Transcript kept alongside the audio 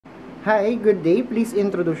Hi, good day. Please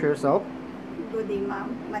introduce yourself. Good day,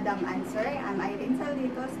 ma'am. Madam Answer. I'm Irene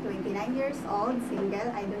Salditos, 29 years old, single.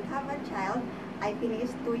 I don't have a child. I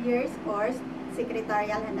finished 2 years course,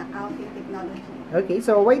 Secretarial and Accounting Technology. Okay,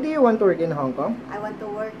 so why do you want to work in Hong Kong? I want to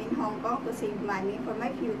work in Hong Kong to save money for my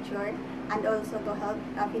future and also to help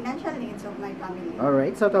the financial needs of my family.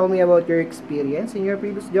 Alright, so tell me about your experience in your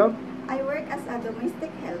previous job. I work as a domestic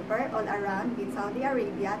helper all around in Saudi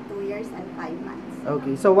Arabia, 2 years and 5 months.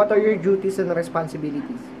 Okay, so what are your duties and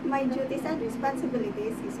responsibilities? My duties and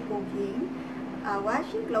responsibilities is cooking,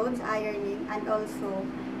 washing clothes, ironing, and also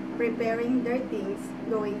preparing their things,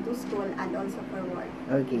 going to school, and also for work.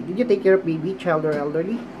 Okay, did you take care of baby, child, or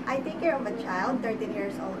elderly? I take care of a child, 13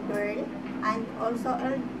 years old girl, and also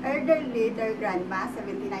elderly, their grandma,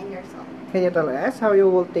 79 years old. Can you tell us how you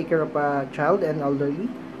will take care of a child and elderly?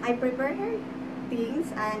 I prepare her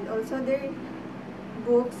things and also their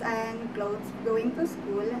books and clothes going to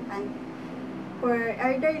school, and for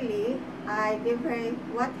elderly, I give her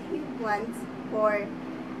what he wants for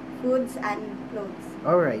foods and clothes.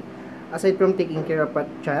 Alright, aside from taking care of a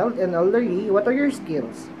child and elderly, what are your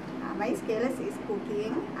skills? My skills is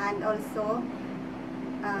cooking and also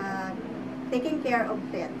taking care of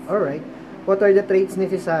pets. Alright, what are the traits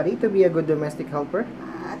necessary to be a good domestic helper?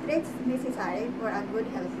 Traits necessary for a good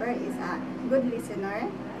helper is a good listener,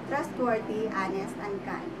 trustworthy, honest, and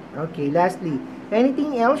kind. Okay, lastly,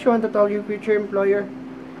 anything else you want to tell your future employer?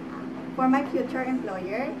 For my future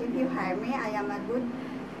employer, if you hire me, I am a good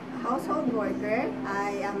household worker. I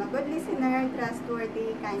am a good listener,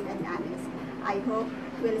 trustworthy, kind, and honest. I hope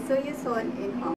we'll see you soon in Hong Kong.